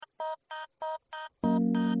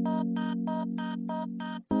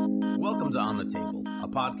Welcome to On the Table, a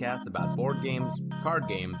podcast about board games, card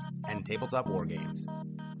games, and tabletop war games.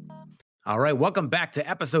 All right, welcome back to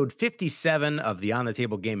episode 57 of the On the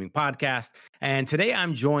Table Gaming Podcast. And today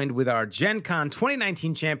I'm joined with our Gen Con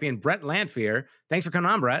 2019 champion, Brett Lanfear. Thanks for coming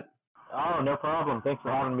on, Brett. Oh, no problem. Thanks for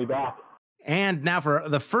having me back. And now for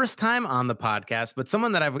the first time on the podcast, but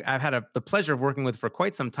someone that I've had the pleasure of working with for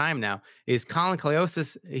quite some time now, is Colin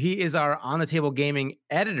Kaliosis. He is our On the Table Gaming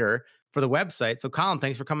editor for the website. So Colin,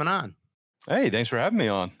 thanks for coming on. Hey, thanks for having me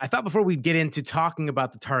on. I thought before we get into talking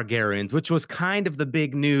about the Targaryens, which was kind of the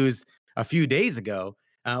big news a few days ago,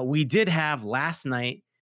 we did have last night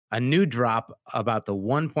a new drop about the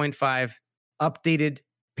 1.5 updated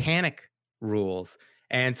panic rules.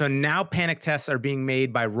 And so now panic tests are being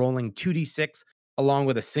made by rolling 2d6 along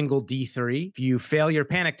with a single d3. If you fail your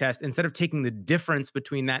panic test, instead of taking the difference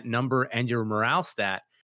between that number and your morale stat,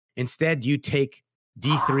 instead you take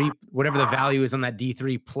D3, whatever the value is on that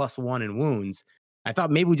D3 plus 1 in wounds. I thought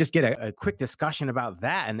maybe we just get a quick discussion about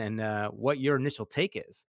that and what your initial take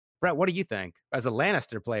is. Brett, what do you think as a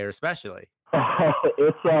Lannister player, especially? I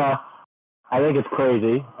think it's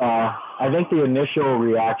crazy. I think the initial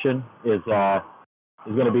reaction is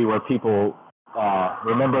going to be where people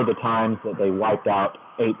remember the times that they wiped out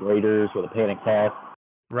 8 raiders with a panic test.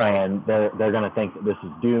 Right. And they're going to think that this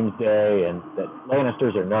is doomsday and that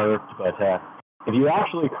Lannisters are nerfed. But if you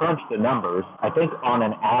actually crunch the numbers, I think on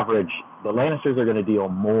an average, the Lannisters are going to deal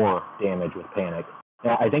more damage with panic.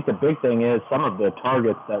 Now, I think the big thing is some of the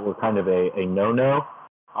targets that were kind of a no-no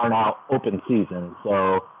are now open season.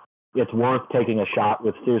 So it's worth taking a shot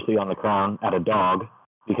with Cersei on the crown at a dog,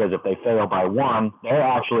 because if they fail by 1, they're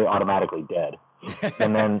actually automatically dead.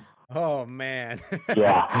 And then... Oh, man.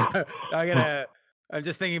 Yeah. I'm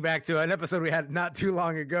just thinking back to an episode we had not too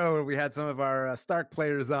long ago where we had some of our Stark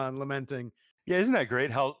players on lamenting. Yeah, isn't that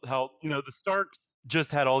great how the Starks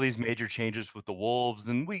just had all these major changes with the Wolves,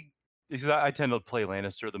 and because I tend to play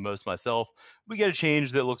Lannister the most myself, we get a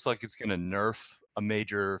change that looks like it's going to nerf a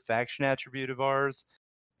major faction attribute of ours,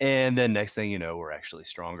 and then next thing you know, we're actually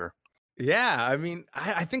stronger. Yeah, I mean,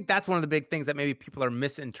 I think that's one of the big things that maybe people are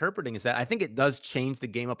misinterpreting, is that I think it does change the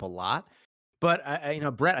game up a lot. But,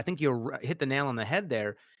 Brett, I think you hit the nail on the head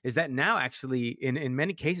there, is that now actually in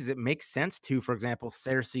many cases, it makes sense to, for example,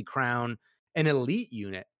 Cersei crown an elite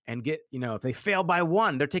unit and get, if they fail by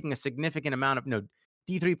 1, they're taking a significant amount of,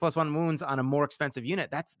 D3 plus 1 wounds on a more expensive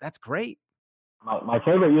unit. That's great. My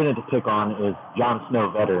favorite unit to pick on is Jon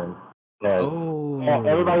Snow Veteran.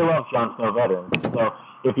 Everybody loves Jon Snow Veterans. So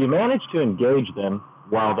if you manage to engage them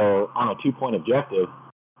while they're on a 2-point objective,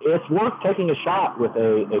 it's worth taking a shot with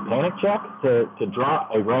a panic check to drop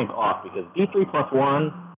a rank off, because D3 plus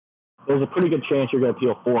 1, there's a pretty good chance you're going to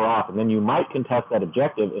peel 4 off, and then you might contest that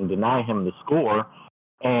objective and deny him the score,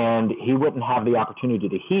 and he wouldn't have the opportunity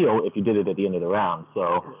to heal if you did it at the end of the round.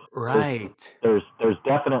 So right, there's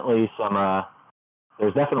definitely some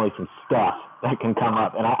stuff that can come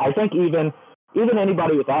up, and I think even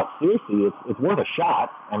anybody without Cersei, it's worth a shot.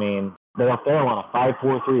 I mean, they'll fail on a 5,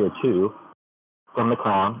 4, 3, or 2 from the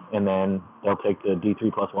crown, and then they'll take the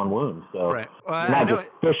D3 plus 1 wounds. So right. You're not just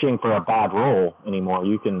fishing for a bad roll anymore.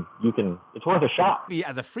 You can. It's worth a shot. Yeah,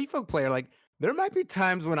 as a free folk player, there might be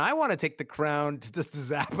times when I want to take the crown to just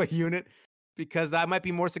zap a unit, because I might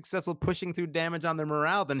be more successful pushing through damage on their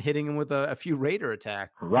morale than hitting them with a few raider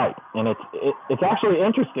attacks. Right, and it's actually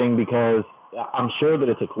interesting, because I'm sure that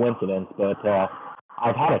it's a coincidence, but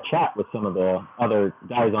I've had a chat with some of the other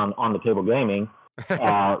guys on the table gaming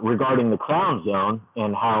regarding the crown zone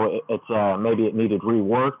and how it's maybe it needed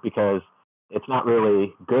rework, because it's not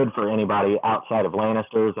really good for anybody outside of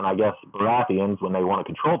Lannisters and I guess Baratheons when they want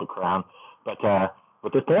to control the crown. But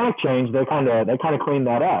with this panic change, they kind of cleaned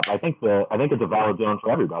that up. I think it's a valid zone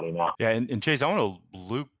for everybody now. Yeah, and Chase, I want to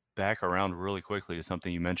loop back around really quickly to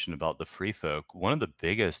something you mentioned about the free folk. One of the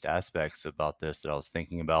biggest aspects about this that I was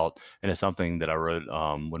thinking about, and it's something that I wrote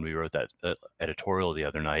when we wrote that editorial the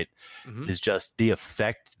other night, is just the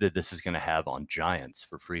effect that this is going to have on giants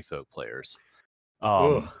for free folk players.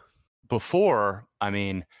 Before, I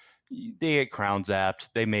mean, they get crown zapped.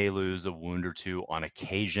 They may lose a wound or 2 on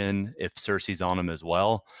occasion if Cersei's on them as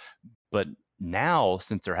well. But now,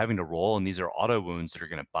 since they're having to roll, and these are auto wounds that are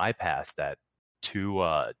going to bypass that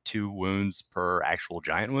 2 wounds per actual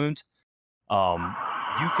giant wound,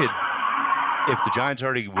 you could, if the giant's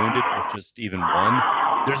already wounded with just even 1,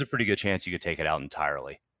 there's a pretty good chance you could take it out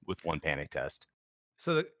entirely with 1 panic test.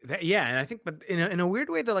 So and I think, but in a weird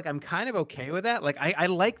way, though, I'm kind of okay with that. I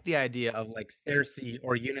like the idea of Cersei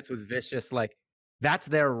or units with vicious, that's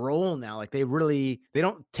their role now. Like they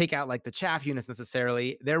don't take out like the chaff units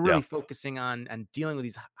necessarily. They're really focusing on dealing with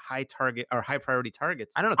these high target or high priority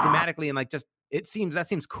targets. I don't know, thematically, and like just that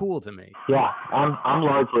seems cool to me. Yeah, I'm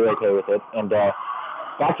largely okay with it. And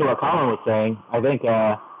back to what Colin was saying, I think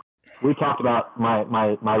we talked about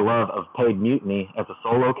my love of paid mutiny as a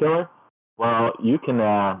solo killer. Well, you can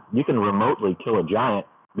remotely kill a giant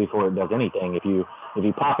before it does anything. If you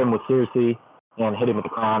pop him with Circe and hit him with the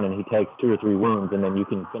crown, and he takes 2 or 3 wounds, and then you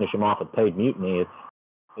can finish him off with paid mutiny.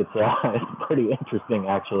 It's pretty interesting,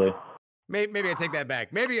 actually. Maybe I take that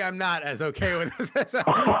back. Maybe I'm not as okay with this.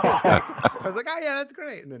 I was like, oh yeah, that's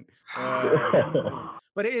great. And then,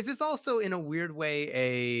 but is this also in a weird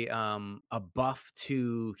way a buff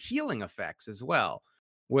to healing effects as well?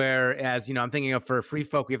 Whereas, I'm thinking of for free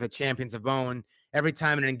folk, we have the Champions of Bone. Every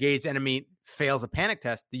time an engaged enemy fails a panic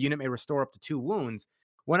test, the unit may restore up to 2 wounds.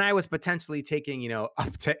 When I was potentially taking,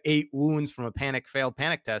 up to 8 wounds from a failed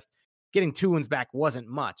panic test, getting 2 wounds back wasn't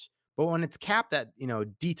much. But when it's capped at,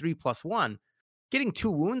 D3 plus 1, getting 2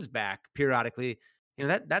 wounds back periodically,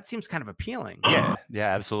 that seems kind of appealing. Yeah,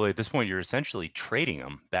 absolutely. At this point, you're essentially trading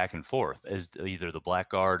them back and forth as either the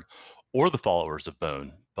Blackguard or the Followers of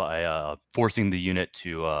Bone by forcing the unit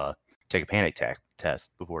to take a panic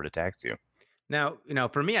test before it attacks you. Now,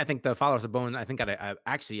 for me, I think the Followers of Bone, I think got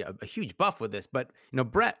actually a huge buff with this. But,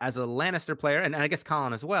 Brett, as a Lannister player, and I guess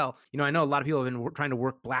Colin as well, I know a lot of people have been trying to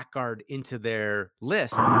work Blackguard into their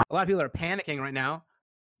lists. A lot of people are panicking right now.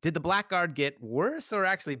 Did the Blackguard get worse or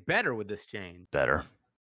actually better with this change? Better.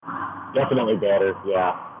 Definitely better,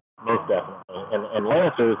 yeah. Most definitely. And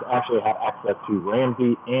Lannisters actually have access to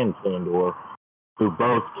Ramsay and Sandor, who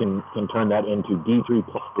both can turn that into D3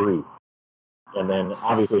 plus 3. And then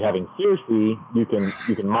obviously having Circe, you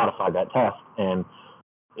can modify that test, and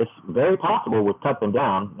it's very possible with cut them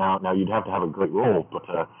down. Now you'd have to have a great roll, but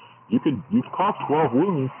you could cause 12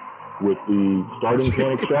 wounds with the starting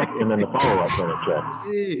panic check and then the follow-up panic check.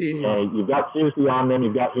 And you've got Circe on them,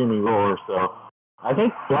 you've got Hear Me Roar, so I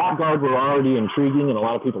think Blackguard were already intriguing, and a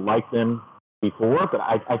lot of people liked them before, but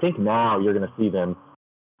I think now you're going to see them.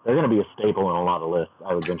 They're going to be a staple in a lot of lists,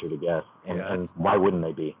 I would venture to guess, and why wouldn't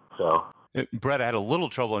they be? So. Brett, I had a little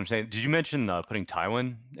trouble understanding. Did you mention putting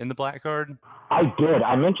Tywin in the Blackguard? I did.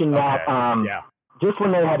 I mentioned that just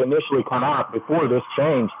when they had initially come out before this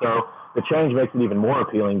change. So the change makes it even more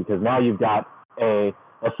appealing because now you've got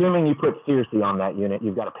assuming you put Circe on that unit,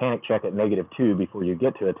 you've got a panic check at -2 before you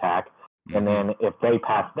get to attack. Mm-hmm. And then if they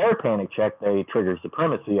pass their panic check, they trigger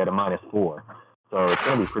supremacy at a -4. So it's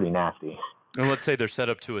going to be pretty nasty. And let's say they're set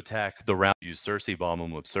up to attack the round. You Circe bomb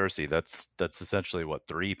them with Circe. That's essentially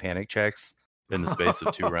 3 panic checks in the space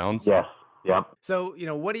of 2 rounds. Yes. Yep. So,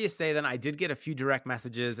 what do you say then? I did get a few direct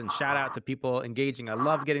messages, and shout out to people engaging. I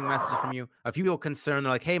love getting messages from you. A few people concerned.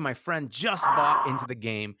 They're like, hey, my friend just bought into the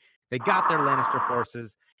game. They got their Lannister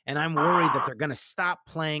forces, and I'm worried that they're going to stop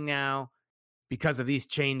playing now because of these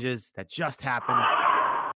changes that just happened.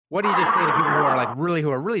 What do you just say to people who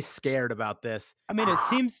are really scared about this? I mean, it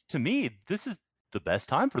seems to me this is the best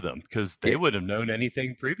time for them because they wouldn't have known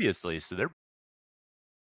anything previously. So they're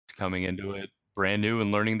coming into it brand new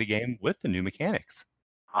and learning the game with the new mechanics.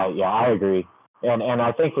 I agree. And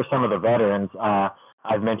I think for some of the veterans,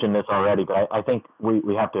 I've mentioned this already, but I think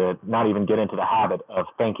we have to not even get into the habit of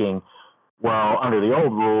thinking, well, under the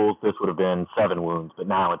old rules, this would have been 7 wounds, but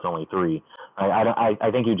now it's only 3.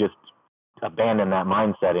 I think you just abandon that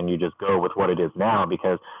mindset and you just go with what it is now,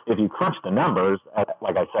 because if you crunch the numbers,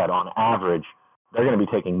 like I said, on average, they're going to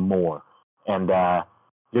be taking more. And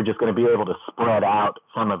you're just going to be able to spread out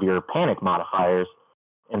some of your panic modifiers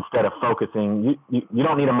instead of focusing. You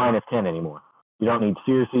don't need a -10 anymore. You don't need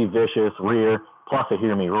Circe, Vicious, Rear, plus a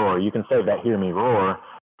Hear Me Roar. You can save that Hear Me Roar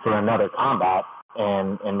for another combat,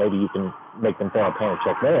 and maybe you can make them fail a panic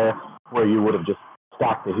check there, where you would have just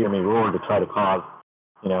stacked the Hear Me Roar to try to cause,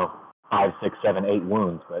 5, 6, 7, 8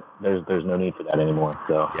 wounds, but there's no need for that anymore.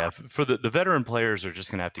 So yeah, for the veteran players are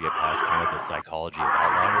just going to have to get past kind of the psychology of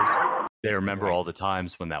outliers. They remember all the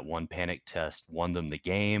times when that one panic test won them the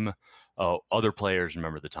game. Other players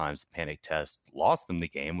remember the times the panic test lost them the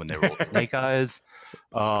game when they rolled Snake Eyes.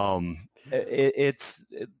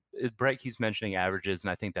 Brett keeps mentioning averages,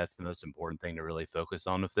 and I think that's the most important thing to really focus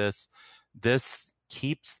on with this. This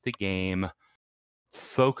keeps the game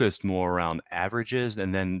focused more around averages,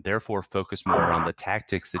 and then therefore focused more around the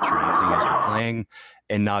tactics that you're using as you're playing,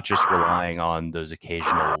 and not just relying on those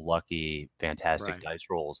occasional lucky, fantastic dice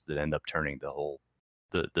rolls that end up turning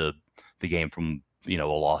the game from a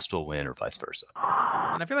loss to a win or vice versa.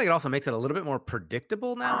 And I feel like it also makes it a little bit more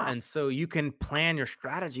predictable now, and so you can plan your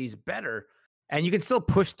strategies better And you can still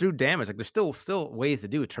push through damage. Like there's still ways to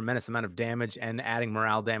do a tremendous amount of damage and adding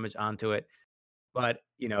morale damage onto it. But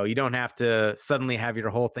you don't have to suddenly have your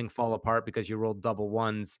whole thing fall apart because you rolled double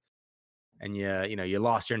ones and you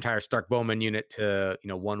lost your entire Stark Bowman unit to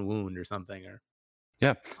one wound or something. Or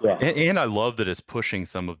yeah. And I love that it's pushing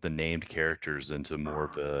some of the named characters into more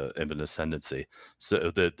of an ascendancy, so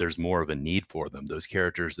that there's more of a need for them. Those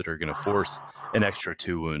characters that are going to force an extra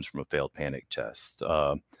 2 wounds from a failed panic test.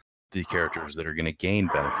 The characters that are going to gain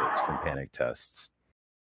benefits from panic tests.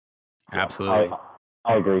 Absolutely.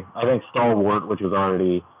 I agree. I think Stalwart, which was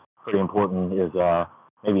already pretty important, is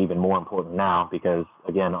maybe even more important now because,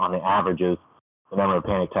 again, on the averages, the number of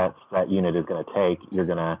panic tests that unit is going to take, you're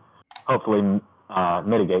going to hopefully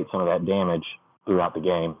mitigate some of that damage throughout the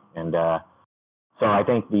game. And so I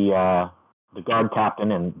think the guard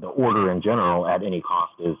captain and the order in general at any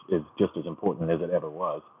cost is just as important as it ever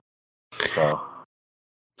was. So,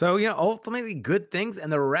 ultimately good things.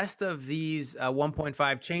 And the rest of these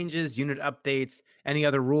 1.5 changes, unit updates, any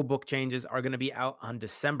other rule book changes are going to be out on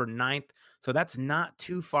December 9th. So that's not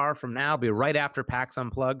too far from now. It'll be right after PAX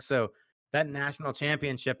Unplugged. So that national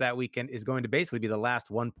championship that weekend is going to basically be the last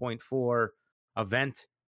 1.4 event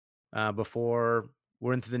before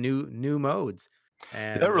we're into the new modes.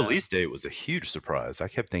 And that release date was a huge surprise. I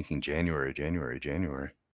kept thinking January.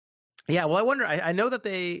 Yeah, well, I wonder. I know that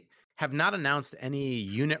they have not announced any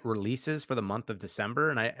unit releases for the month of December,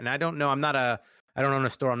 and I don't know. I don't own a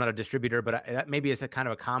store. I'm not a distributor, but that maybe it's a kind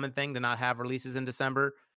of a common thing to not have releases in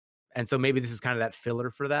December, and so maybe this is kind of that filler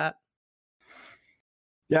for that.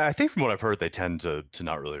 Yeah, I think from what I've heard, they tend to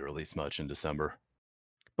not really release much in December.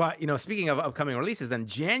 But speaking of upcoming releases, then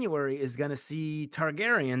January is going to see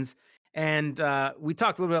Targaryens. And we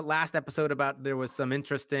talked a little bit last episode about there was some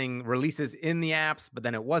interesting releases in the apps, but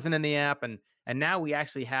then it wasn't in the app. And now we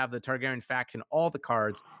actually have the Targaryen faction, all the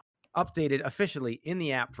cards updated officially in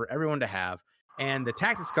the app for everyone to have. And the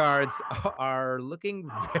tactics cards are looking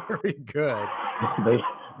very good.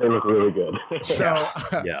 They look really good. So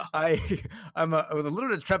yeah, I'm with a little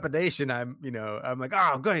bit of trepidation. I'm like,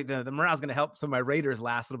 oh, good. The morale's going to help some of my raiders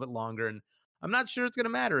last a little bit longer. And I'm not sure it's going to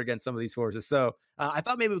matter against some of these forces. So I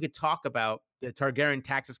thought maybe we could talk about the Targaryen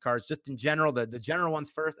tactics cards just in general, the general ones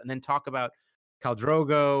first, and then talk about Khal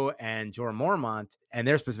Drogo and Jorah Mormont and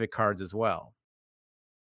their specific cards as well.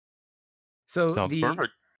 So sounds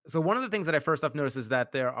perfect. So one of the things that I first off noticed is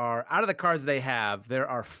that there are, out of the cards they have, there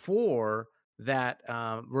are 4 that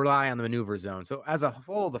rely on the maneuver zone. So as a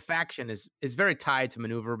whole, the faction is very tied to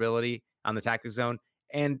maneuverability on the tactics zone.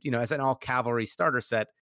 And, as an all cavalry starter set,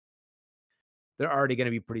 they're already going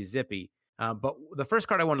to be pretty zippy. But the first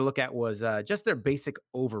card I wanted to look at was just their basic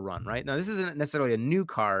overrun, right? Now, this isn't necessarily a new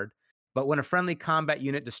card, but when a friendly combat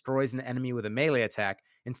unit destroys an enemy with a melee attack,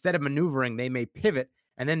 instead of maneuvering, they may pivot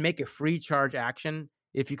and then make a free charge action.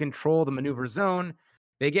 If you control the maneuver zone,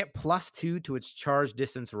 they get +2 to its charge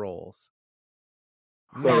distance rolls.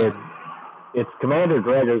 So it's Commander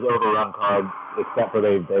Gregor's overrun card, except for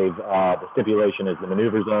they've the stipulation is the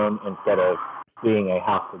maneuver zone instead of being a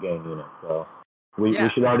House Clegane unit. So we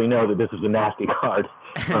should already know that this is a nasty card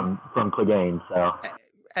from Clegane. So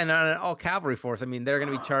and on an all cavalry force, I mean, they're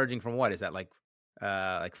going to be charging from what is that like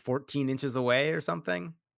 14 inches away or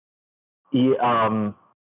something? Yeah,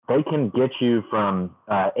 they can get you from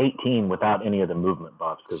 18 without any of the movement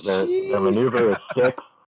buffs because their maneuver is 6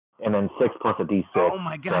 and then 6 plus a d6. Oh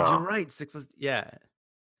my god, you're right. 6 plus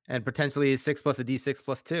and potentially 6 plus a d6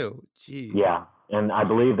 plus 2. Jeez. Yeah, and I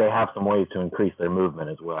believe they have some ways to increase their movement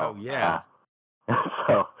as well. Oh yeah.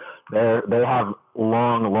 So they have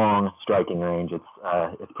long striking range.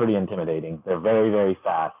 It's pretty intimidating. They're very, very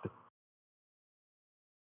fast.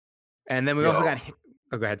 And then we also got.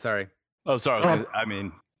 Oh, go ahead. Sorry. Oh, sorry. I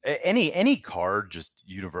mean, any card just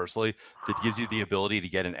universally that gives you the ability to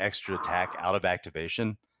get an extra attack out of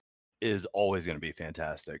activation is always going to be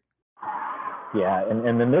fantastic. Yeah,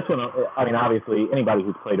 and then this one, I mean, obviously anybody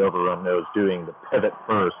who's played Overrun knows doing the pivot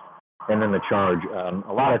first and then the charge.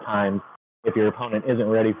 A lot of times, if your opponent isn't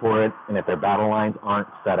ready for it and if their battle lines aren't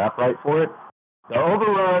set up right for it, the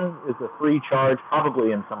Overrun is a free charge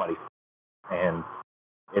probably in somebody's, and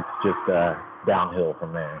it's just downhill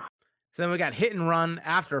from there. So then we got hit and run.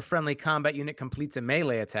 After a friendly combat unit completes a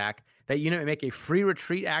melee attack, that unit may make a free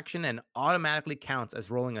retreat action and automatically counts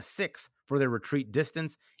as rolling a 6 for their retreat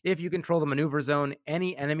distance. If you control the maneuver zone,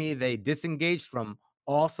 any enemy they disengaged from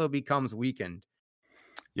also becomes weakened.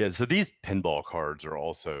 Yeah, so these pinball cards are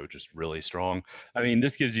also just really strong. I mean,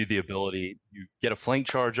 this gives you the ability, you get a flank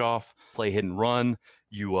charge off, play hit and run,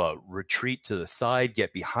 you retreat to the side,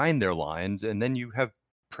 get behind their lines, and then you have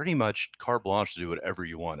pretty much carte blanche to do whatever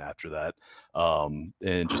you want after that.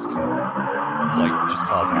 And just like just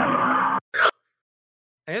cause havoc.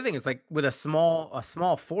 And the other thing is, like, with a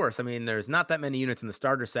small force, I mean, there's not that many units in the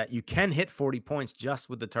starter set. You can hit 40 points just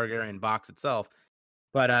with the Targaryen box itself.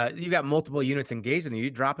 But you got multiple units engaged with you.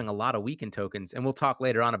 You're dropping a lot of weakened tokens. And we'll talk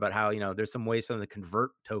later on about how, there's some ways for them to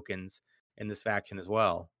convert tokens in this faction as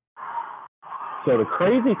well. So the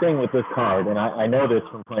crazy thing with this card, and I know this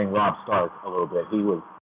from playing Robb Stark a little bit, he was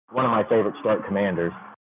one of my favorite Stark commanders.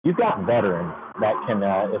 You've got veterans that can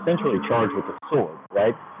essentially charge with the sword,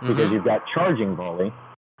 right? Because you've got charging volley.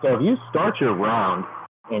 So if you start your round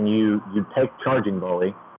and you take charging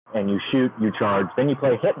volley and you shoot, you charge, then you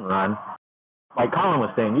play hit and run, like Colin was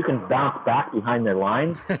saying, you can bounce back behind their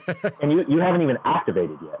lines and you haven't even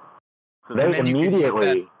activated yet. So they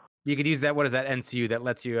immediately... You could use that. What is that NCU that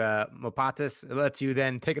lets you Mopatis? It lets you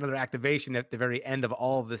then take another activation at the very end of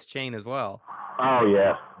all of this chain as well. Oh,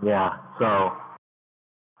 yeah. So,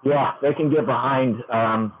 yeah, they can get behind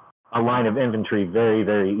a line of infantry very,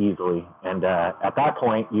 very easily. And at that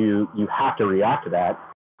point, you have to react to that.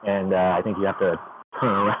 And I think you have to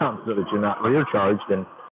turn around so that you're not rear charged. And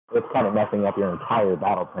it's kind of messing up your entire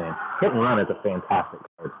battle plan. Hit and run is a fantastic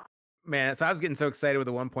card. Man, so I was getting so excited with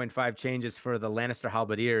the 1.5 changes for the Lannister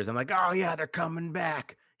Halberdiers. I'm like, oh yeah, they're coming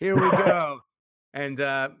back. Here we go. And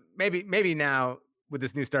maybe now with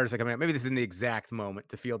this new starter set coming out, maybe this isn't the exact moment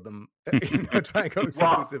to field them. Try and go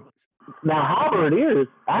exclusive. Now Halberdiers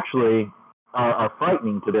actually are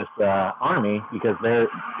frightening to this army because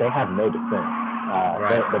they have no defense.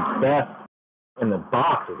 Right. The best in the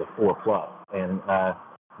box is a 4+, and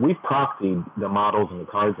we've proxied the models and the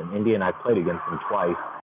cards in India, and I've played against them twice.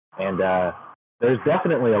 And there's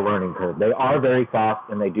definitely a learning curve. They are very fast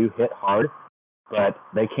and they do hit hard, but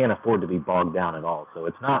they can't afford to be bogged down at all. So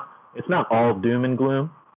it's not all doom and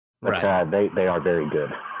gloom, but right. They are very good.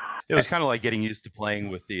 It was kind of like getting used to playing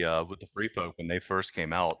with the Free Folk when they first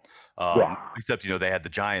came out. Except they had the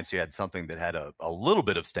Giants. You had something that had a little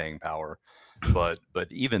bit of staying power, but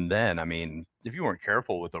even then, I mean, if you weren't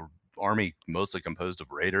careful with an army mostly composed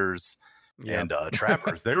of raiders and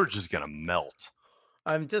trappers, they were just gonna melt.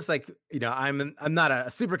 I'm just like, I'm not a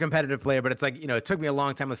super competitive player, but it's like, it took me a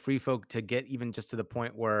long time with Free Folk to get even just to the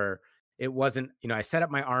point where it wasn't, I set up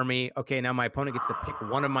my army. Okay, now my opponent gets to pick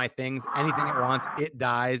one of my things, anything it wants, it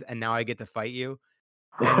dies, and now I get to fight you.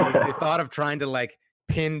 And the thought of trying to like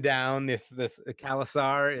pin down this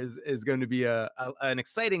Khalasar is going to be an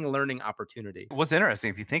exciting learning opportunity. What's interesting,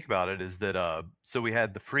 if you think about it, is that so we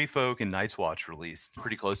had the Free Folk and Night's Watch released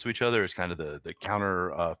pretty close to each other as kind of the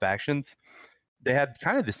counter factions. They had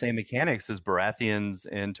kind of the same mechanics as Baratheons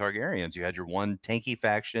and Targaryens. You had your one tanky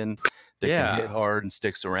faction that can hit hard and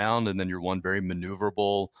sticks around, and then your one very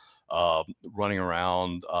maneuverable, running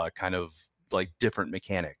around, kind of like different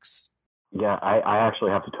mechanics. Yeah, I actually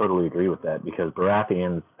have to totally agree with that because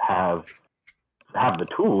Baratheons have the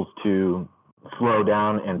tools to slow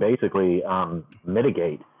down and basically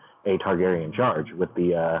mitigate a Targaryen charge with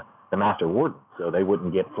the Master Warden, so they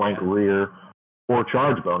wouldn't get flank rear or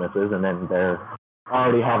charge bonuses, and then they're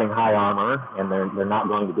already having high armor, and they're not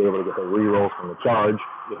going to be able to get the rerolls from the charge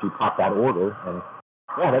if you pop that order. And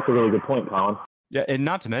yeah, that's a really good point, Colin. Yeah, and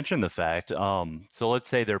not to mention the fact, so let's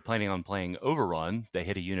say they're planning on playing Overrun, they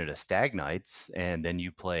hit a unit of Stag Knights, and then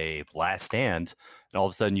you play Last Stand, and all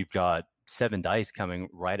of a sudden you've got 7 dice coming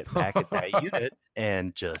back at that unit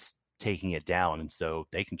and just taking it down. And so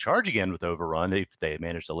they can charge again with Overrun if they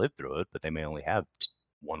manage to live through it, but they may only have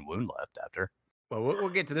 1 wound left after. Well, we'll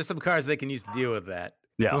get to. There's some cards they can use to deal with that.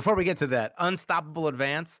 Yeah. Before we get to that, Unstoppable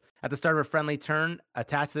Advance. At the start of a friendly turn,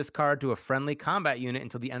 attach this card to a friendly combat unit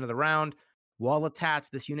until the end of the round. While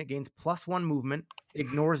attached, this unit gains +1 movement,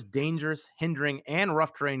 ignores dangerous, hindering, and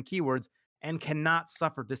rough terrain keywords, and cannot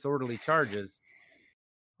suffer disorderly charges.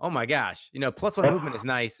 Oh my gosh. +1 movement is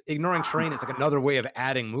nice. Ignoring terrain is like another way of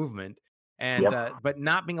adding movement. And but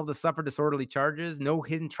not being able to suffer disorderly charges, no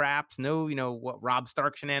hidden traps, no Robb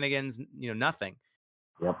Stark shenanigans, nothing.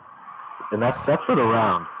 Yep, and that's for the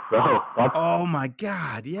round. So that's... Oh my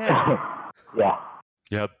God, yeah. Yeah.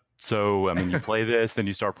 Yep. So I mean, you play this, then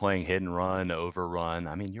you start playing Hit and Run, Overrun.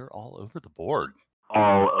 I mean, you're all over the board.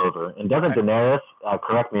 All over. And doesn't Daenerys,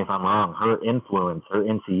 correct me if I'm wrong, her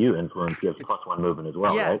NCU influence gives +1 movement as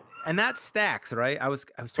well, right? And that stacks, right? I was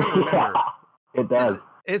trying to remember. It does.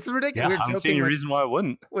 It's ridiculous. Yeah, I don't see any reason why it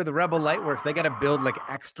wouldn't. With the Rebel Lightworks, they got to build like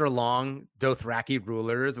extra long Dothraki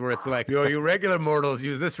rulers where it's like, you regular mortals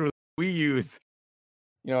use this ruler. We use,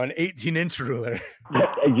 an 18-inch ruler.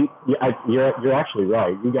 You're actually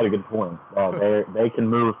right. You got a good point. They can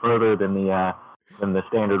move further than the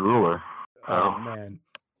standard ruler. Oh man.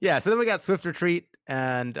 Yeah, so then we got Swift Retreat,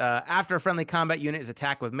 and after a friendly combat unit is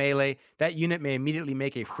attacked with melee, that unit may immediately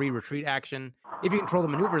make a free retreat action. If you control the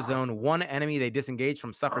maneuver zone, one enemy they disengage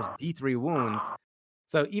from suffers D3 wounds.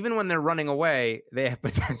 So even when they're running away, they have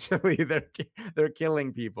potentially they're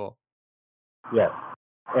killing people. Yes,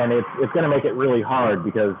 and it's going to make it really hard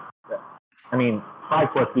because, I mean,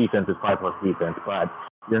 5+ defense is 5+ defense, but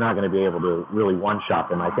you're not going to be able to really one-shot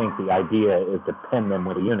them. I think the idea is to pin them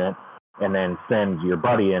with a unit and then send your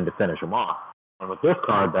buddy in to finish them off. And with this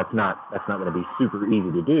card, that's not going to be super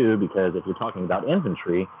easy to do because if you're talking about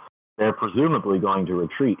infantry, they're presumably going to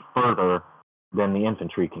retreat further than the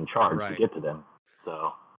infantry can charge to get to them.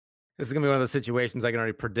 So this is going to be one of those situations I can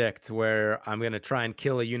already predict where I'm going to try and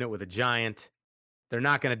kill a unit with a giant. They're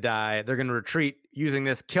not going to die. They're going to retreat using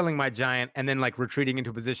this, killing my giant, and then like retreating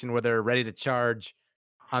into a position where they're ready to charge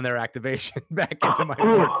on their activation back into my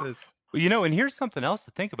forces. Well, you know, and here's something else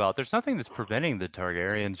to think about. There's nothing that's preventing the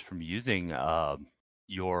Targaryens from using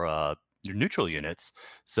your neutral units.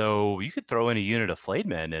 So you could throw in a unit of flayed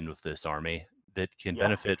men in with this army that can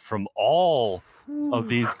benefit from all of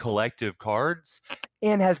these collective cards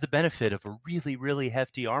and has the benefit of a really, really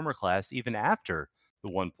hefty armor class even after the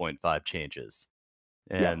 1.5 changes.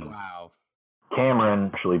 And wow.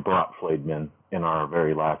 Cameron actually brought flayed men in our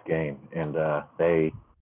very last game, and they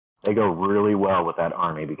go really well with that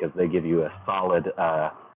army because they give you a solid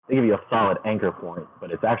anchor point,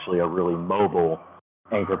 but it's actually a really mobile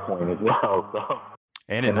anchor point as well. So,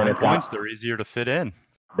 and at 9 points, they're easier to fit in.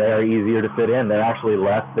 They are easier to fit in. They're actually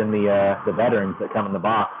less than the veterans that come in the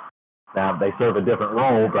box. Now they serve a different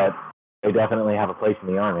role, but they definitely have a place in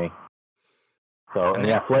the army. So,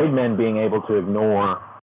 and flayed men being able to ignore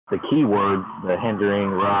the keywords, the hindering,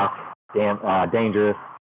 rough, dangerous,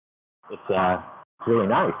 it's really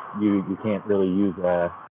nice. You can't really use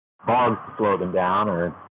bogs to slow them down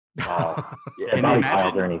or body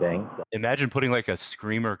piles or anything. So. Imagine putting like a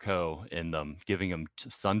Screamer Co in them, giving them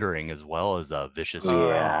sundering as well as a vicious.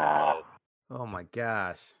 Yeah. Oh my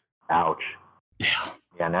gosh. Ouch. Yeah.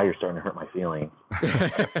 Yeah, now you're starting to hurt my feelings.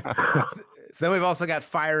 So then we've also got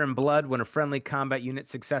Fire and Blood. When a friendly combat unit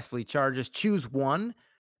successfully charges, choose one.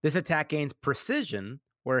 This attack gains precision,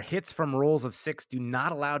 where hits from rolls of 6 do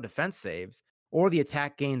not allow defense saves, or the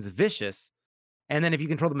attack gains vicious. And then if you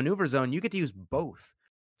control the maneuver zone, you get to use both.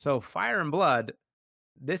 So Fire and Blood,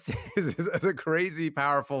 this is a crazy,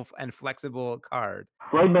 powerful, and flexible card.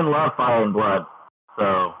 Flayed men love Fire and Blood.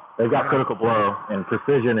 So they've got critical blow, and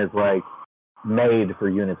precision is like made for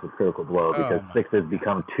units with critical blow because 6s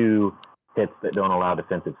become 2 hits that don't allow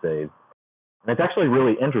defensive saves. And it's actually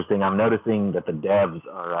really interesting. I'm noticing that the devs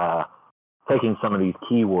are taking some of these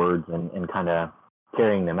keywords and kind of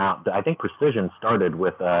carrying them out. I think precision started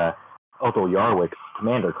with Othel Yarwick's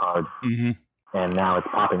commander card, and now it's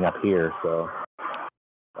popping up here. So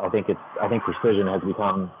I think precision has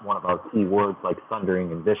become one of our key words, like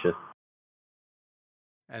thundering and vicious.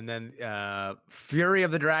 And then Fury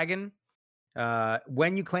of the Dragon.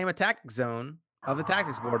 When you claim a tactic zone of the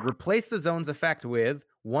tactics board, replace the zone's effect with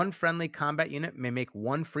one friendly combat unit may make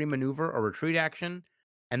one free maneuver or retreat action.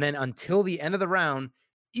 And then until the end of the round,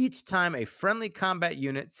 each time a friendly combat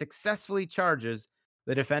unit successfully charges,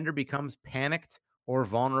 the defender becomes panicked or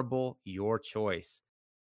vulnerable, your choice.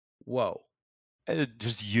 Whoa.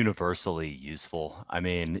 Just universally useful. I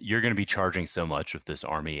mean, you're going to be charging so much with this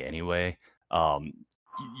army anyway.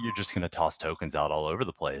 You're just going to toss tokens out all over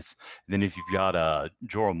the place. And then if you've got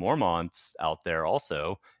Jorah Mormonts out there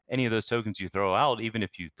also, any of those tokens you throw out, even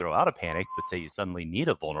if you throw out a panic, but say you suddenly need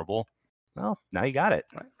a vulnerable, well, now you got it.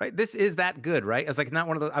 Right. This is that good, right? It's like not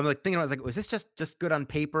one of those. I'm like thinking, I was like, was this just good on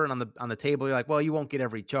paper and on the table? You're like, well, you won't get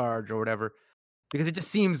every charge or whatever, because it just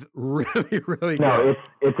seems really, really good. No,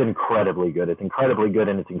 it's incredibly good. It's incredibly good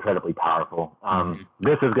and it's incredibly powerful.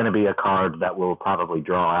 This is going to be a card that will probably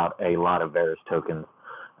draw out a lot of Varys tokens.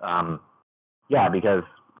 Because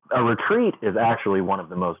a retreat is actually one of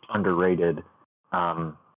the most underrated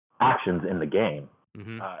actions in the game.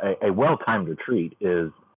 A well-timed retreat is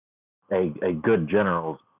a good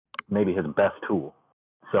general's maybe his best tool.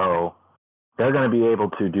 So they're going to be able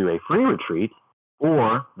to do a free retreat,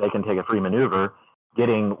 or they can take a free maneuver,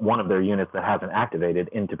 getting one of their units that hasn't activated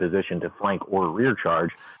into position to flank or rear charge.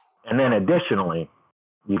 And then additionally,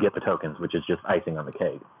 you get the tokens, which is just icing on the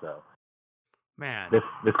cake. So man,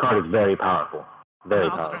 this card is very powerful. Very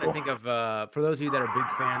powerful. I'm trying to think of, for those of you that are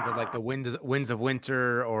big fans of like the Winds of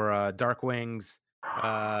Winter or Dark Wings,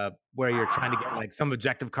 where you're trying to get like some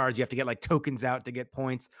objective cards, you have to get like tokens out to get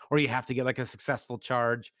points, or you have to get like a successful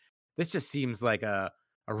charge. This just seems like a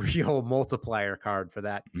real multiplier card for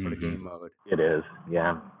that sort of game mode. It is,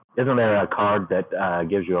 yeah. Isn't there a card that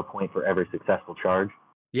gives you a point for every successful charge?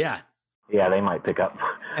 Yeah. Yeah, they might pick up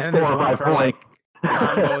And there's one for like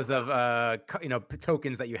combos of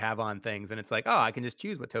tokens that you have on things, and it's like, oh, I can just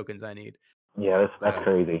choose what tokens I need. Yeah, that's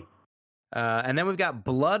crazy. And then we've got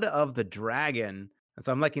Blood of the Dragon.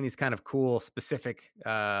 So I'm liking these kind of cool, specific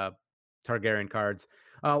Targaryen cards.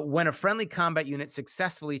 When a friendly combat unit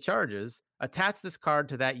successfully charges, attach this card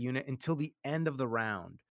to that unit until the end of the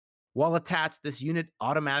round. While attached, this unit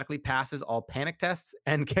automatically passes all panic tests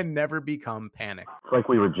and can never become panicked. It's like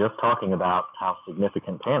we were just talking about how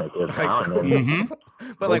significant panic is now.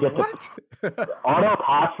 But like, what? Auto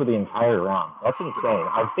pass for the entire round. That's insane.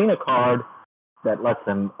 I've seen a card that lets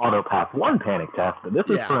them auto pass one panic test, but this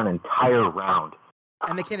is for an entire round.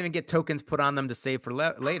 And they can't even get tokens put on them to save for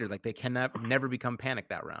later. Like, they can never become panicked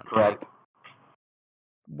that round. Correct.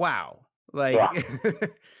 Wow. Like,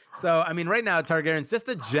 so, I mean, right now, Targaryen's just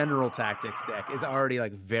the general tactics deck is already,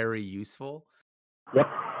 like, very useful. Yep.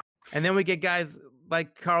 And then we get guys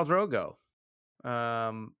like Khal Drogo.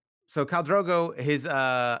 So Khal Drogo, his,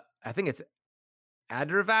 I think it's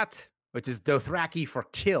Adravat, which is Dothraki for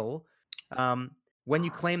kill. When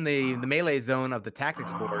you claim the melee zone of the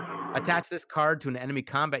tactics board, attach this card to an enemy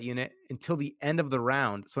combat unit until the end of the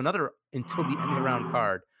round. So another until the end of the round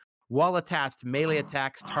card. While attached, melee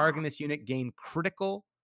attacks targeting this unit gain critical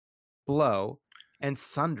blow and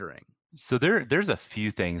sundering. So there's a few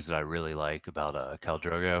things that I really like about Khal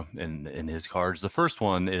Drogo in his cards. The first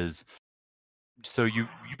one is, so you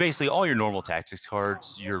basically, all your normal tactics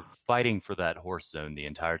cards, you're fighting for that horse zone the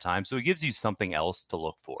entire time. So it gives you something else to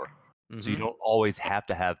look for. So you don't always have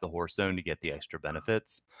to have the horse zone to get the extra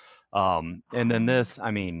benefits. And then this,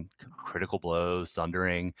 I mean, critical blow,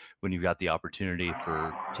 sundering, when you've got the opportunity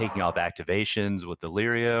for taking off activations with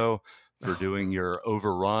Illyrio, for doing your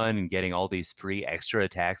overrun and getting all these free extra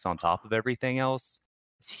attacks on top of everything else,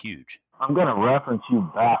 it's huge. I'm going to reference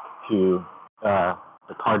you back to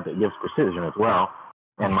the card that gives precision as well,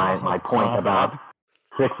 and my point about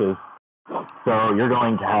sixes. So you're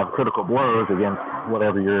going to have critical blows against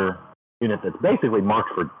whatever your unit that's basically marked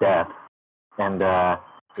for death. And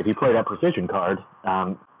if you play that precision card,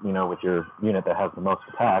 with your unit that has the most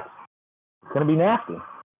attacks, it's going to be nasty.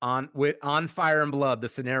 On Fire and Blood, the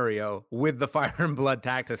scenario with the Fire and Blood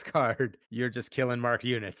tactics card, you're just killing marked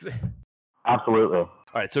units. Absolutely. All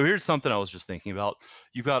right, so here's something I was just thinking about.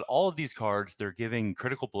 You've got all of these cards. They're giving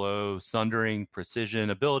critical blow, sundering,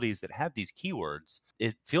 precision, abilities that have these keywords.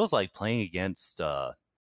 It feels like playing against the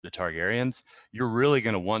Targaryens, you're really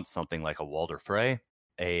going to want something like a Walder Frey,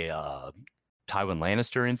 a Tywin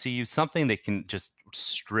Lannister NCU, something that can just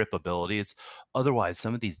strip abilities. Otherwise,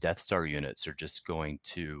 some of these Death Star units are just going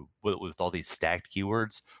to, with all these stacked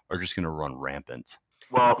keywords, are just going to run rampant.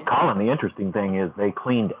 Well, Colin, the interesting thing is they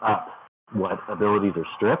cleaned up what abilities are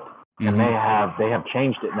stripped, and they have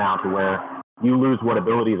changed it now to where you lose what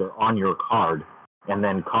abilities are on your card, and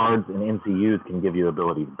then cards and NCUs can give you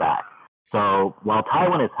abilities back. So while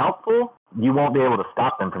Tywin is helpful, you won't be able to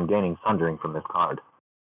stop them from gaining sundering from this card.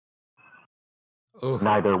 Oof.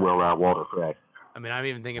 Neither will Walder Frey. I mean, I'm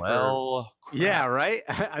even thinking yeah, right?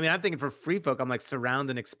 I mean, I'm thinking for free folk, I'm like surround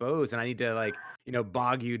and expose, and I need to like,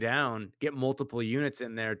 bog you down, get multiple units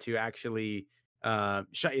in there to actually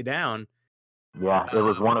shut you down. Yeah, it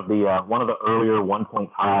was one of the earlier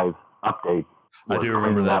 1.5 updates. I do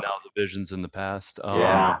remember that now, the visions in the past.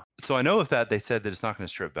 Yeah. So I know if that they said that it's not going to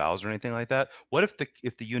strip vows or anything like that. What if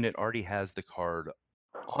the unit already has the card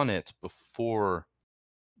on it before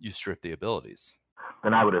you strip the abilities?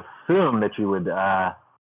 Then I would assume that you would. I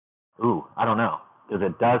don't know, because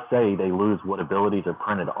it does say they lose what abilities are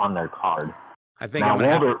printed on their card. I think now,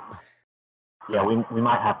 Walder. Yeah, we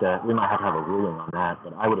might have to have a ruling on that,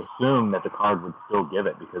 but I would assume that the card would still give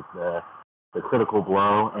it because the critical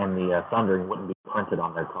blow and the sundering wouldn't be printed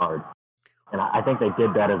on their card. And I think they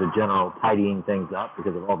did that as a general tidying things up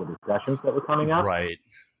because of all the discussions that were coming up. Right.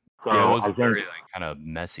 So yeah, it was a very kind of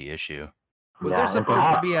messy issue. Was there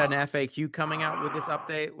supposed to be an FAQ coming out with this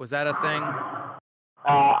update? Was that a thing?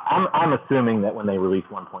 I'm assuming that when they release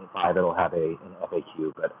 1.5, it'll have an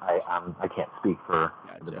FAQ, but I can't speak for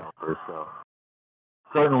the developers, so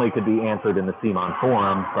certainly could be answered in the CMON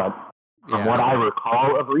forum, but from what I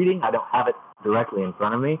recall of reading, I don't have it directly in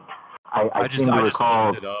front of me. I seem to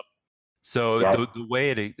recall. Just looked it up. So the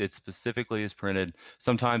way it specifically is printed,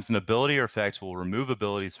 sometimes an ability or effect will remove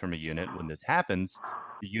abilities from a unit. When this happens,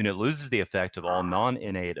 the unit loses the effect of all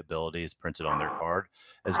non-innate abilities printed on their card,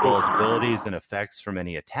 as well as abilities and effects from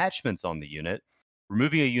any attachments on the unit.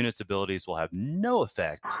 Removing a unit's abilities will have no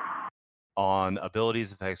effect on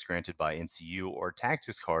abilities effects granted by NCU or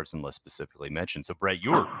tactics cards unless specifically mentioned. So Brett,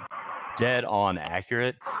 you were dead on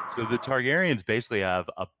accurate. So the Targaryens basically have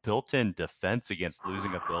a built-in defense against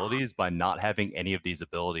losing abilities by not having any of these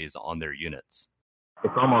abilities on their units.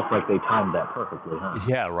 It's almost like they timed that perfectly, huh?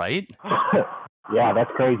 Yeah, right? Yeah,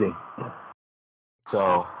 that's crazy.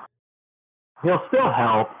 So he'll still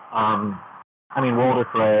help. I mean, Walder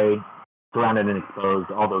Frey, Surrounded and Exposed,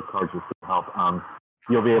 all those cards will still help.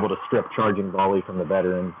 You'll be able to strip Charging Volley from the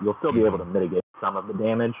veterans. You'll still be able to mitigate some of the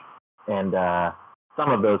damage, and some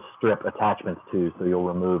of those strip attachments too. So you'll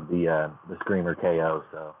remove the Screamer KO.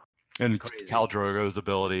 So and Khal Drogo's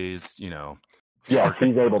abilities, you know. Yeah,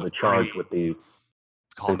 he's able to charge with the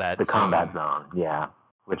combat zone. Yeah,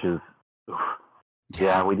 which is.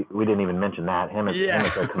 Yeah, we didn't even mention that. Him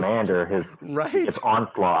as a commander, his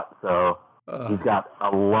onslaught. So he's got a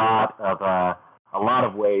lot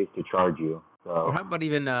of ways to charge you. So or how about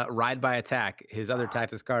even Ride by Attack, his other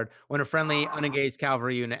tactics card? When a friendly unengaged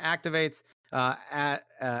cavalry unit activates,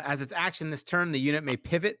 as its action this turn, the unit may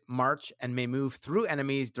pivot, march, and may move through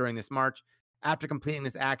enemies during this march. After completing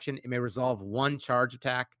this action, it may resolve one charge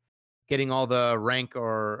attack, getting all the rank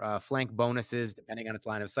or flank bonuses depending on its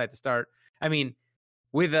line of sight to start. I mean,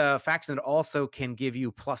 with a faction that also can give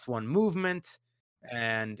you +1 movement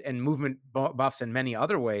and movement buffs in many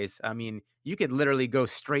other ways. I mean, you could literally go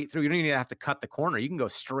straight through. You don't even have to cut the corner. You can go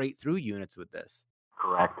straight through units with this.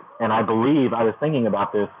 Correct. And I believe, I was thinking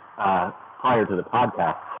about this prior to the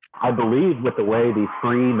podcast, I believe with the way the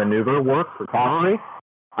free maneuver works for cavalry,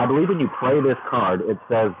 I believe when you play this card, it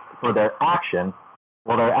says for their action,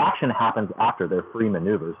 well, their action happens after their free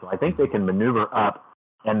maneuver. So I think they can maneuver up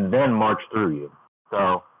and then march through you.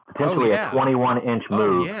 So potentially a 21-inch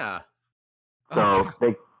move. Oh, yeah. So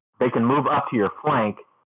they can move up to your flank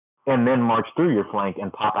and then march through your flank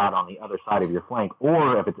and pop out on the other side of your flank.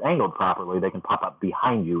 Or if it's angled properly, they can pop up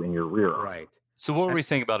behind you in your rear. Right. So what were we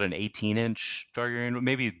saying about an 18-inch Targaryen?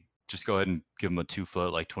 Maybe just go ahead and give them a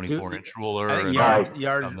 2-foot, like 24-inch ruler.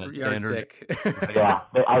 Yardstick. Yeah,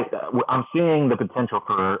 I'm seeing the potential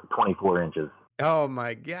for 24 inches. Oh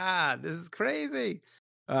my God, this is crazy.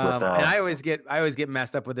 And I always get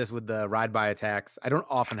messed up with this with the Ride by Attacks. I don't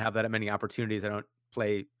often have that many opportunities. I don't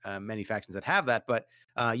play many factions that have that, but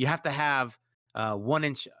you have to have 1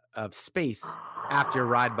 inch of space after your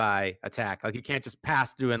Ride by Attack. Like you can't just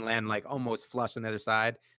pass through and land like almost flush on the other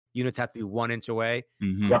side. Units have to be 1 inch away.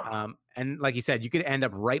 Mm-hmm. And like you said, you could end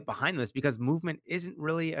up right behind this because movement isn't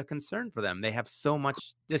really a concern for them. They have so much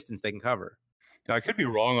distance they can cover. Now, I could be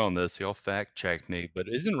wrong on this. Y'all fact check me, but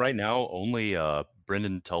isn't right now only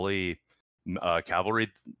Brynden Tully cavalry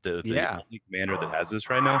the only commander that has this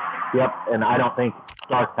right now? Yep, and I don't think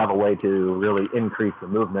Starks have a way to really increase the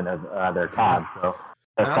movement of their cabs. So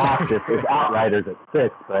the fastest is Outriders at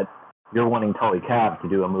 6, but you're wanting Tully cabs to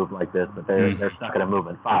do a move like this, but they're stuck at a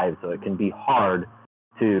movement 5, so it can be hard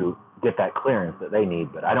to get that clearance that they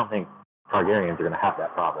need. But I don't think Targaryens are going to have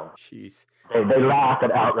that problem. Jeez, they laugh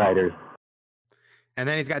at Outriders. And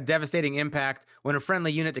then he's got Devastating Impact. When a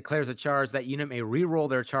friendly unit declares a charge, that unit may re-roll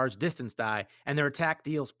their charge distance die, and their attack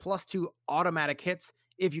deals +2 automatic hits.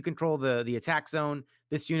 If you control the attack zone,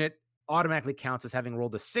 this unit automatically counts as having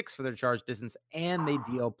rolled a 6 for their charge distance, and they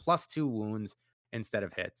deal +2 wounds instead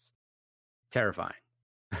of hits. Terrifying.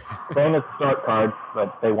 Same as start cards,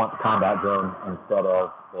 but they want the combat zone instead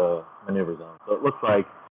of the maneuver zone. So it looks like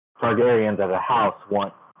Targaryens as a house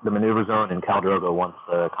want the maneuver zone, and Khal Drogo wants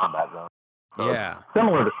the combat zone. So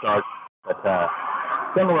similar to Stark, but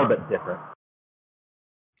similar but different.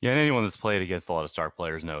 Yeah, and anyone that's played against a lot of Stark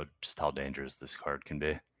players know just how dangerous this card can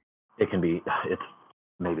be. It can be. It's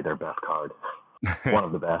maybe their best card. One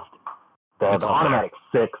of the best. The automatic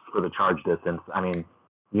 6 for the charge distance. I mean,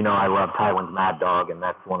 you know I love Tywin's Mad Dog, and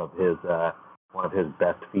that's one of his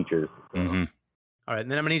best features. So. Mm-hmm. All right,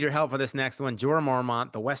 and then I'm going to need your help for this next one. Jorah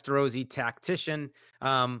Mormont, the Westerosi tactician.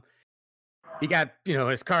 He got,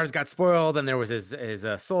 his cards got spoiled, and there was his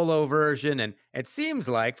solo version, and it seems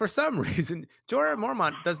like for some reason Jorah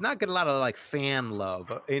Mormont does not get a lot of fan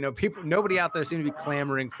love. Nobody out there seems to be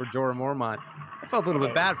clamoring for Jorah Mormont. I felt a little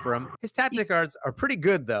bit bad for him. His tactic cards are pretty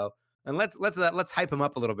good though, and let's hype him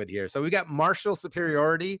up a little bit here. So we got Martial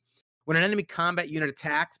Superiority. When an enemy combat unit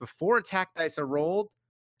attacks, before attack dice are rolled,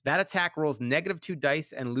 that attack rolls -2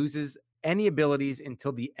 dice and loses any abilities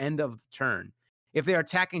until the end of the turn. If they are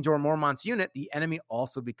attacking Jorah Mormont's unit, the enemy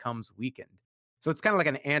also becomes weakened. So it's kind of like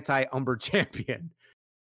an anti-Umber champion.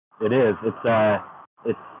 It is.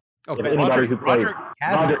 It's anybody who plays Roderick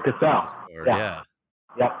Cassell. Yeah.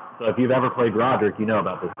 Yep. So if you've ever played Roderick, you know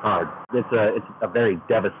about this card. It's a very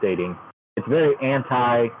devastating. It's very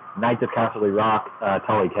anti Knights of Casterly Rock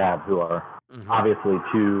Tully Cabs, who are obviously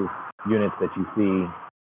 2 units that you see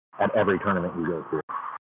at every tournament you go to.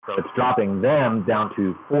 So it's dropping them down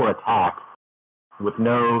to 4 attacks with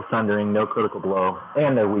no sundering, no critical blow,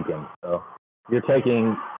 and they're weakened. So you're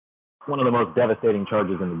taking one of the most devastating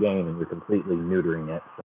charges in the game, and you're completely neutering it.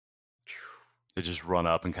 So They just run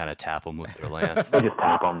up and kind of tap them with their lance. they just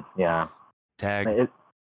tap them, yeah. Tag.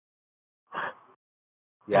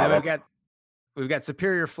 We've got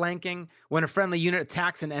superior flanking. When a friendly unit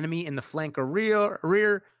attacks an enemy in the flank or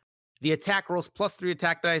rear, the attack rolls +3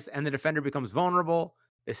 attack dice, and the defender becomes vulnerable.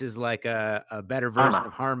 This is like a better version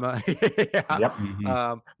of Harma. Yeah.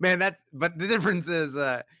 Yep. Man, but the difference is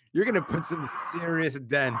you're going to put some serious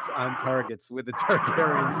dents on targets with the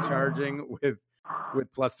Targaryens charging with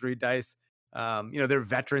 +3 dice. They're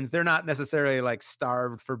veterans. They're not necessarily like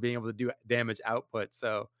starved for being able to do damage output.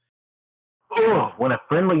 So when a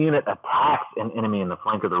friendly unit attacks an enemy in the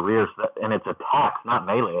flank or the rear, and it's attacks, not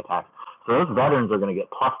melee attacks. So those veterans are going to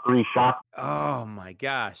get +3 shots. Oh my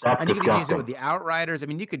gosh! That's and you disgusting. can use it with the Outriders. I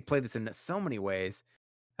mean, you could play this in so many ways.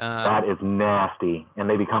 That is nasty, and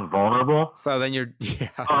they become vulnerable. So then you're with the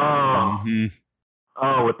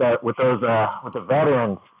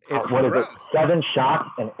veterans. What is it? 7 shots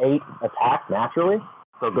and 8 attacks naturally.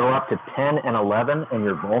 So go up to 10 and 11, and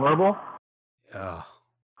you're vulnerable. Oh,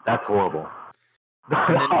 that's horrible.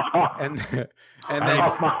 And then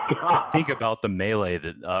oh my God. Think about the melee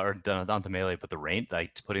or not the melee, but the range,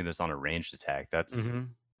 like putting this on a ranged attack. That's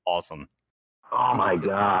awesome. Oh my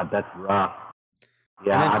God, that's rough.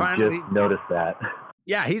 Yeah, I've just noticed that.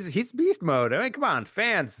 Yeah, he's beast mode. I mean, come on,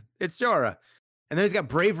 fans, it's Jorah. And then he's got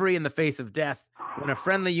bravery in the face of death. When a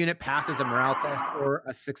friendly unit passes a morale test or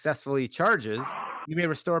successfully charges, you may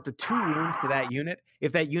restore up to 2 wounds to that unit.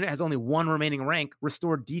 If that unit has only 1 remaining rank,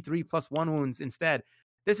 restore D3 + 1 wounds instead.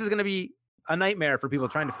 This is going to be a nightmare for people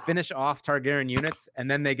trying to finish off Targaryen units,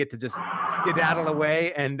 and then they get to just skedaddle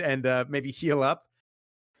away and maybe heal up.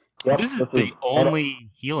 Yep, this is the only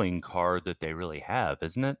healing card that they really have,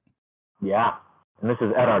 isn't it? Yeah, and this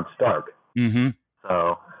is Eddard Stark. Mm-hmm.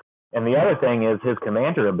 So, and the other thing is his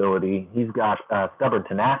commander ability. He's got stubborn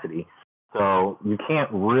tenacity, so you can't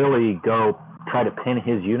really go try to pin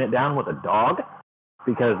his unit down with a dog,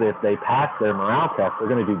 because if they pass their morale test, they're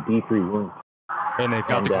going to do D3 wounds. And they've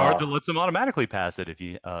got the card that lets them automatically pass it if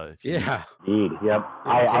you yeah. Indeed, yep.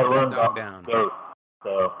 I learned down. Ghost,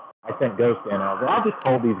 so I sent Ghost in. I was like, I'll just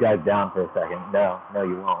hold these guys down for a second. No,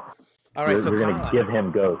 you won't. All right, you're going to give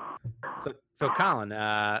him Ghost. So Colin,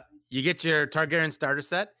 you get your Targaryen starter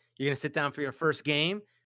set. You're going to sit down for your first game.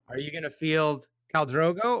 Are you going to field Khal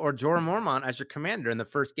Drogo or Jorah Mormont as your commander in the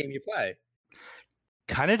first game you play?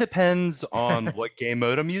 Kind of depends on what game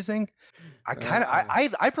mode I'm using.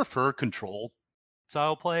 I prefer control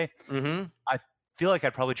style play. Mm-hmm. I feel like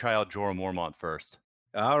I'd probably try out Jorah Mormont first.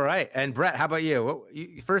 All right. And Brett, how about you?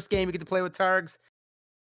 First game you get to play with Targs.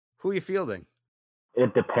 Who are you fielding?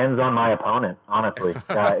 It depends on my opponent, honestly.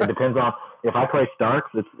 It depends on if I play Starks,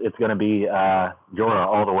 it's going to be Jorah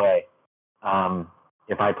all the way.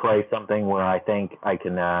 If I play something where I think I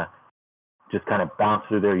can just kind of bounce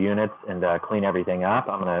through their units and clean everything up,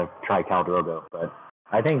 I'm going to try Khal Drogo. But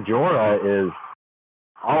I think Jorah is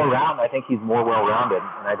all around. I think he's more well-rounded,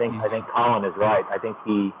 and I think Colin is right. I think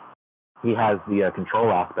he has the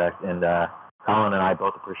control aspect, and Colin and I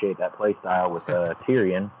both appreciate that play style with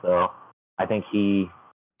Tyrion. So I think he's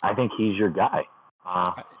your guy.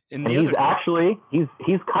 And he's actually he's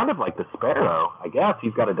kind of like the Sparrow, I guess.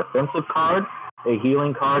 He's got a defensive card, a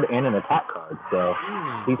healing card, and an attack card. So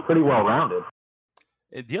he's pretty well-rounded.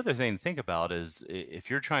 The other thing to think about is if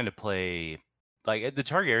you're trying to play, like the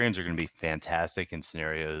Targaryens are going to be fantastic in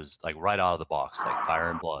scenarios like right out of the box, like Fire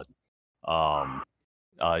and Blood.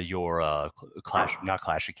 Your not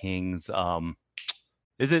Clash of Kings.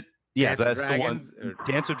 Is it? Yeah, that's the one.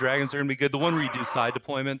 Dance of Dragons are going to be good. The one where you do side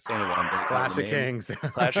deployments. I don't know what I'm Clash of Kings.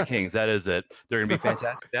 Clash of Kings. That is it. They're going to be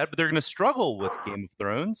fantastic at that, but they're going to struggle with Game of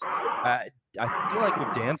Thrones. I feel like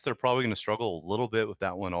with Dance, they're probably going to struggle a little bit with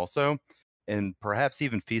that one also. And perhaps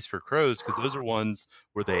even Feast for Crows, because those are ones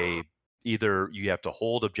where they either you have to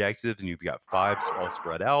hold objectives and you've got 5 all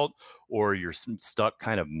spread out, or you're stuck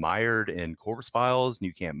kind of mired in corpse piles and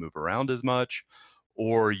you can't move around as much,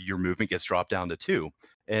 or your movement gets dropped down to 2.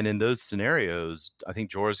 And in those scenarios, I think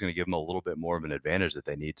Jorah is going to give them a little bit more of an advantage that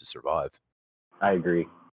they need to survive. I agree.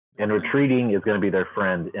 And retreating is going to be their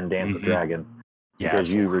friend in Dance of Dragons. Yeah,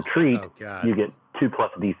 because you retreat, you get 2 +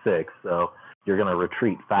 D6, so you're going to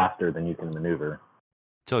retreat faster than you can maneuver.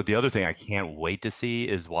 So the other thing I can't wait to see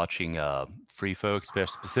is watching free folk,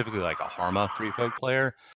 specifically like a Harma free folk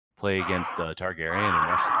player, play against Targaryen and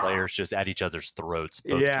watch the players just at each other's throats,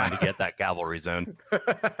 both trying to get that cavalry zone.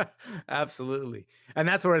 Absolutely. And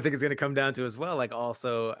that's what I think is going to come down to as well. Like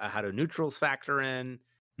also how do neutrals factor in?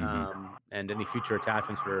 and any future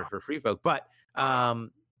attachments for free folk. But the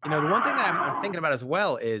one thing that I'm thinking about as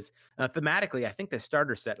well is thematically, I think the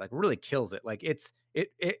starter set like really kills it. Like it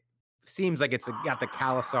seems like it's got the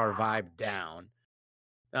Khalasar vibe down.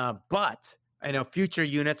 But I know future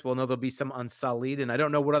units will know there'll be some Unsullied, and I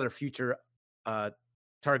don't know what other future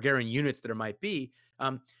Targaryen units there might be.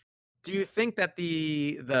 Do you think that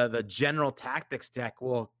the general tactics deck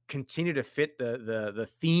will continue to fit the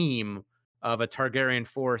theme of a Targaryen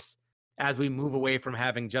force as we move away from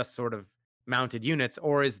having just sort of mounted units,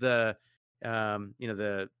 or is the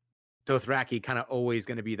Dothraki kind of always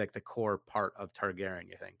going to be like the core part of Targaryen,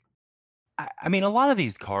 you think? I mean, a lot of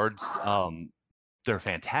these cards, they're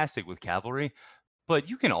fantastic with cavalry, but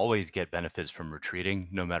you can always get benefits from retreating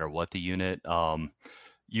no matter what the unit. Some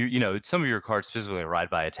of your cards, specifically Ride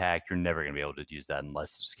by Attack, you're never going to be able to use that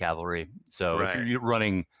unless it's cavalry. So Right. if you're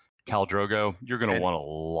running Khal Drogo, you're going to want a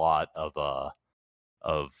lot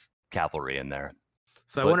of cavalry in there.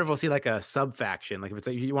 So I wonder if we'll see like a sub faction, like if it's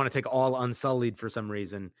like you want to take all Unsullied for some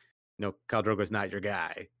reason, Khal Drogo's not your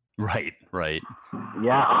guy. Right.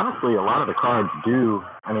 Yeah, honestly, a lot of the cards do.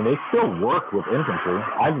 I mean, they still work with infantry.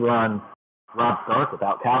 I've run Robb Stark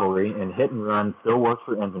without cavalry, and Hit and Run still works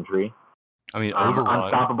for infantry. I mean,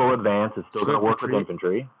 Unstoppable Advance is still going to work with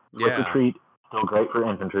infantry. Quick Retreat still great for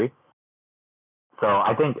infantry. So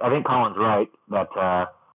I think Colin's right that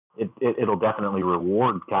it'll definitely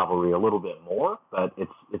reward cavalry a little bit more, but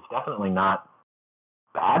it's definitely not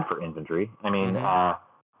bad for infantry. I mean,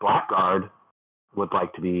 Blackguard would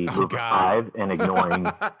like to be group of 5 and ignoring.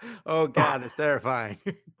 Oh God, it's terrifying.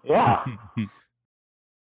 Yeah.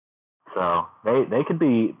 So they could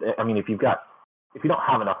be. I mean, if you don't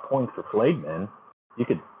have enough points for Flayed Men, you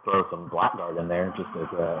could throw some Blackguard in there just as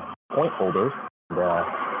point holders.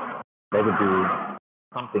 And, they would do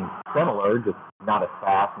something similar, just not as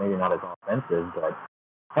fast, maybe not as offensive. But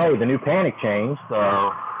hey, the new Panic changed,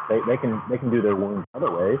 so they can do their wounds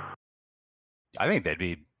other ways. I think they'd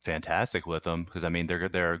be fantastic with them because I mean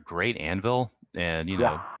they're a great anvil, and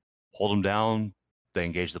hold them down. They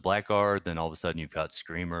engage the Blackguard, then all of a sudden you've got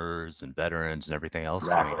Screamers and Veterans and everything else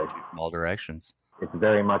coming at you from all directions. It's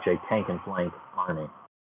very much a tank and flank army.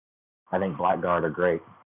 I think Blackguard are great.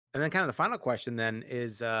 And then kind of the final question then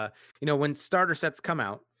is, when starter sets come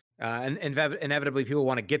out, and inevitably people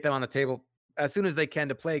want to get them on the table as soon as they can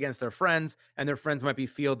to play against their friends, and their friends might be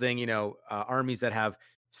fielding, armies that have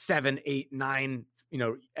 7, 8, 9,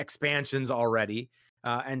 expansions already.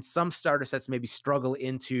 And some starter sets maybe struggle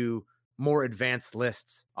into more advanced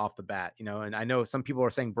lists off the bat, and I know some people are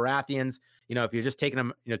saying Baratheons, if you're just taking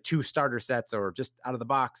them, 2 starter sets or just out of the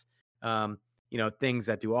box, things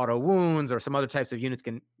that do auto wounds or some other types of units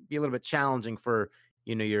can be a little bit challenging for,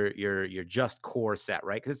 your just core set,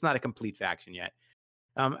 right? Because it's not a complete faction yet.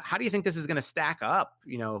 How do you think this is going to stack up,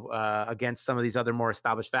 against some of these other more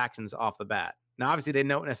established factions off the bat? Now, obviously, they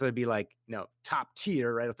don't necessarily be like, top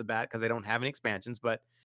tier right off the bat because they don't have any expansions. But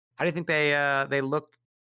how do you think they look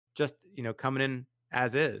just, coming in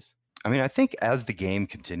as is? I mean, I think as the game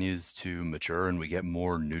continues to mature and we get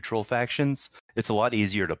more neutral factions, it's a lot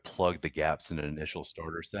easier to plug the gaps in an initial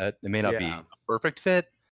starter set. It may not be a perfect fit,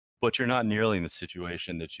 but you're not nearly in the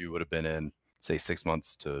situation that you would have been in, say, 6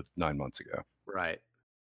 months to 9 months ago. Right.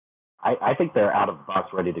 I think they're out of the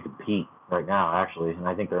box ready to compete right now, actually, and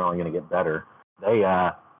I think they're only going to get better.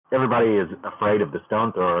 Everybody is afraid of the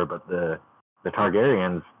Stone Thrower, but the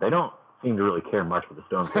Targaryens, they don't seem to really care much for the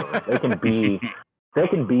Stone Thrower. They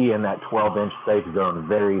can be in that 12-inch safe zone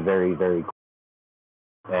very, very, very quick.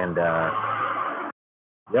 And I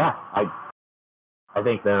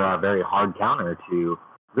think they're a very hard counter to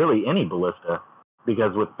really any ballista,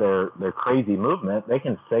 because with their crazy movement, they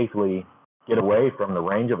can safely get away from the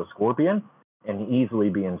range of a Scorpion and easily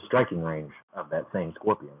be in striking range of that same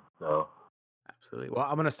Scorpion. So, absolutely. Well,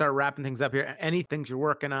 I'm going to start wrapping things up here. Any things you're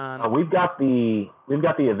working on? We've got the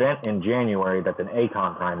event in January that's an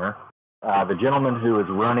Acon primer. The gentleman who is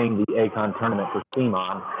running the Acon tournament for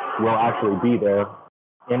CMON will actually be there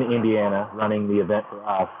in Indiana running the event for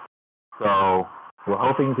us. So we're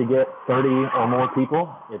hoping to get 30 or more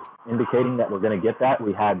people. It's indicating that we're going to get that.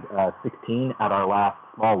 We had 16 at our last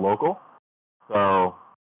small local. So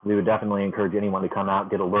we would definitely encourage anyone to come out,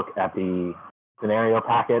 get a look at the scenario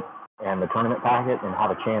packet and the tournament packet, and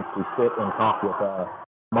have a chance to sit and talk with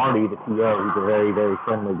Marty, the TO, who's a very, very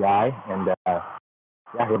friendly guy. And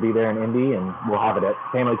he'll be there in Indy, and we'll have it at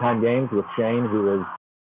Family Time Games with Shane, who is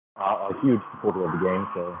a huge supporter of the game.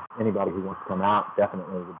 So anybody who wants to come out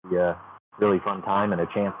definitely would be a really fun time and a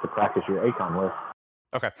chance to practice your Acon list.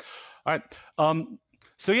 Okay. All right.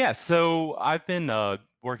 So I've been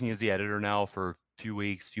working as the editor now for a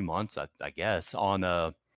few months, I guess, on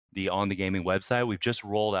the On the Gaming website. We've just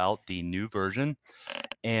rolled out the new version,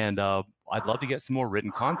 and I'd love to get some more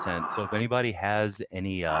written content. So if anybody has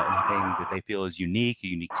anything that they feel is unique, a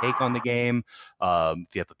unique take on the game,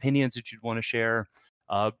 if you have opinions that you'd want to share,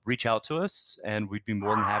 reach out to us, and we'd be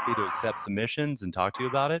more than happy to accept submissions and talk to you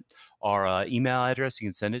about it. Our email address you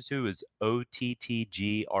can send it to is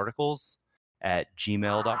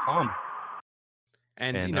ottgarticles@gmail.com.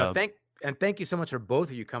 And thank you so much for both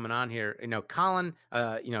of you coming on here. Colin,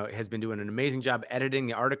 has been doing an amazing job editing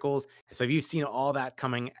the articles. So if you've seen all that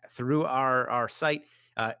coming through our site,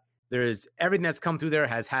 there's everything that's come through there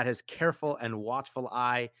has had his careful and watchful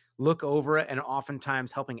eye look over it, and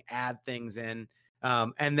oftentimes helping add things in.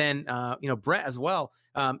 And then Brett as well.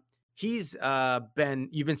 You've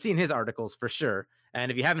been seeing his articles for sure. And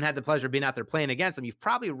if you haven't had the pleasure of being out there playing against him, you've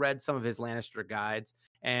probably read some of his Lannister guides.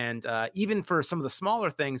 And even for some of the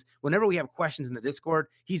smaller things, whenever we have questions in the Discord,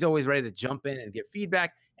 he's always ready to jump in and give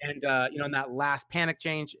feedback. And, in that last Panic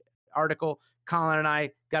Change article, Colin and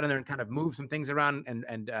I got in there and kind of moved some things around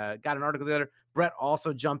and got an article together. Brett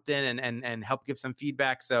also jumped in and helped give some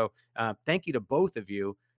feedback. So thank you to both of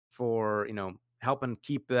you for, helping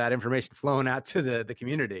keep that information flowing out to the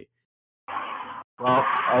community. Well,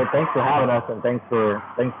 thanks for having us, and thanks for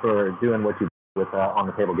doing what you do with On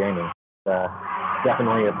the Table Gaming.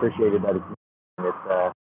 Definitely appreciated that.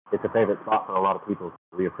 It's a favorite spot for a lot of people.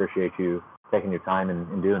 We appreciate you taking your time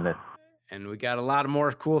and doing this. And we got a lot of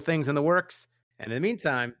more cool things in the works. And in the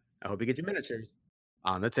meantime, I hope you get your miniatures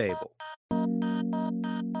on the table.